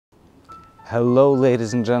Hello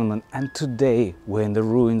ladies and gentlemen, and today we're in the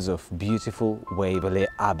ruins of beautiful Waverley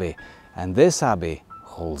Abbey, and this abbey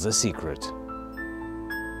holds a secret.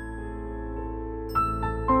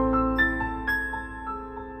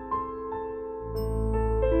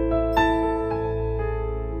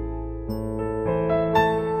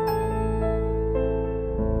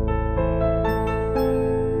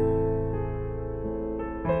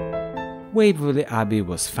 Waverley Abbey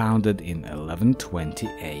was founded in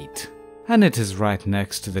 1128, and it is right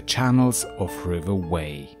next to the channels of River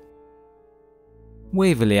Wey.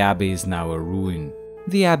 Waverley Abbey is now a ruin.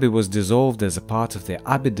 The abbey was dissolved as a part of the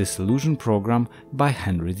Abbey Dissolution program by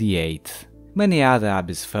Henry VIII. Many other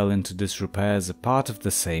abbeys fell into disrepair as a part of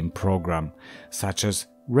the same program, such as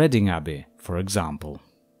Reading Abbey, for example.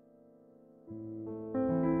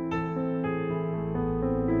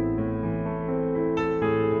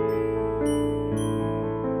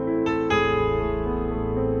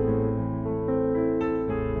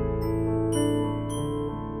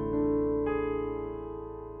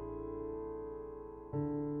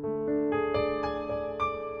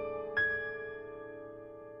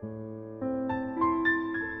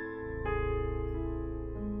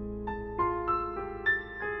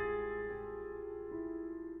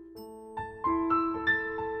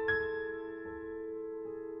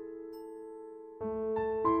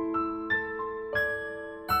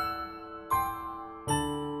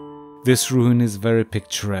 This ruin is very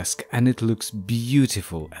picturesque and it looks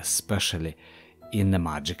beautiful, especially in the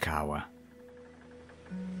magic hour.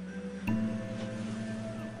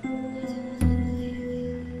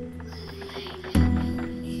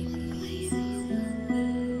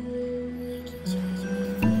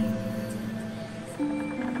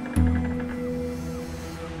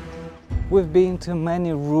 We've been to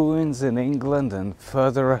many ruins in England and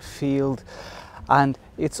further afield, and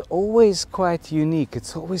it's always quite unique,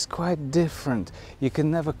 it's always quite different. You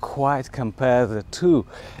can never quite compare the two,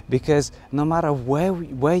 because no matter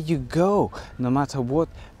where you go, no matter what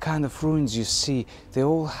kind of ruins you see, they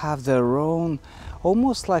all have their own,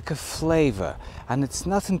 almost like a flavor. And it's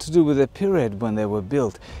nothing to do with the period when they were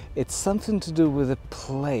built, it's something to do with the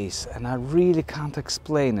place, and I really can't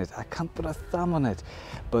explain it, I can't put a thumb on it,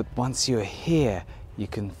 but once you're here, you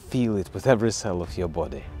can feel it with every cell of your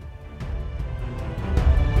body.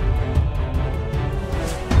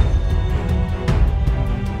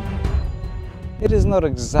 It is not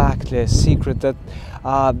exactly a secret that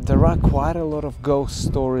there are quite a lot of ghost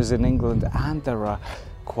stories in England, and there are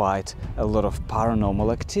quite a lot of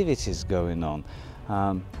paranormal activities going on.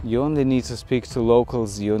 You only need to speak to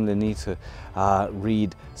locals, you only need to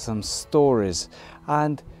read some stories.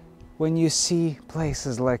 And when you see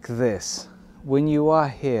places like this, when you are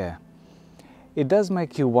here, it does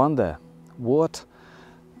make you wonder, what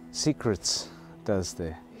secrets does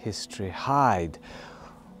the history hide?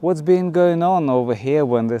 What's been going on over here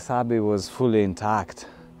when this abbey was fully intact?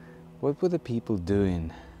 What were the people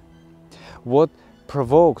doing? What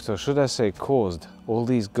provoked, or should I say caused, all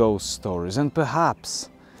these ghost stories? And perhaps,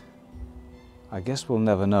 I guess we'll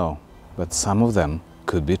never know, but some of them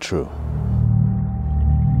could be true.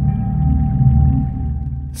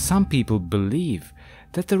 Some people believe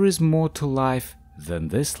that there is more to life than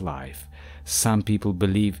this life. Some people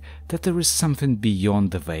believe that there is something beyond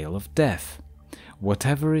the veil of death.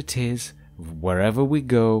 Whatever it is, wherever we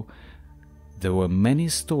go, there were many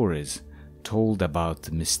stories told about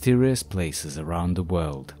the mysterious places around the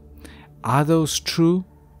world. Are those true?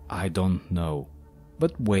 I don't know.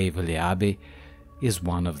 But Waverley Abbey is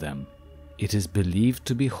one of them. It is believed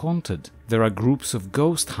to be haunted. There are groups of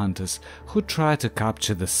ghost hunters who try to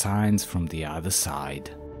capture the signs from the other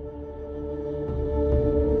side.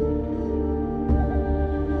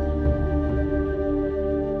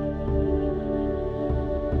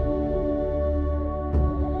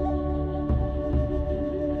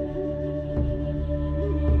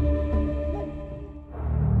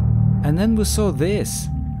 And then we saw this,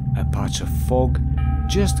 a patch of fog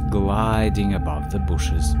just gliding above the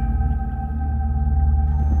bushes.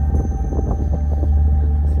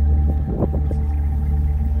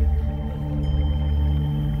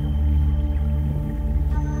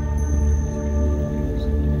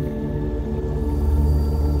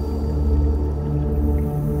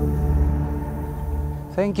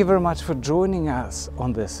 Thank you very much for joining us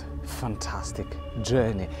on this fantastic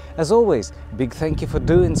journey. As always, big thank you for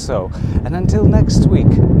doing so. And until next week,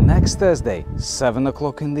 next Thursday, 7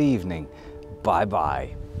 o'clock in the evening, bye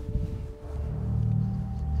bye.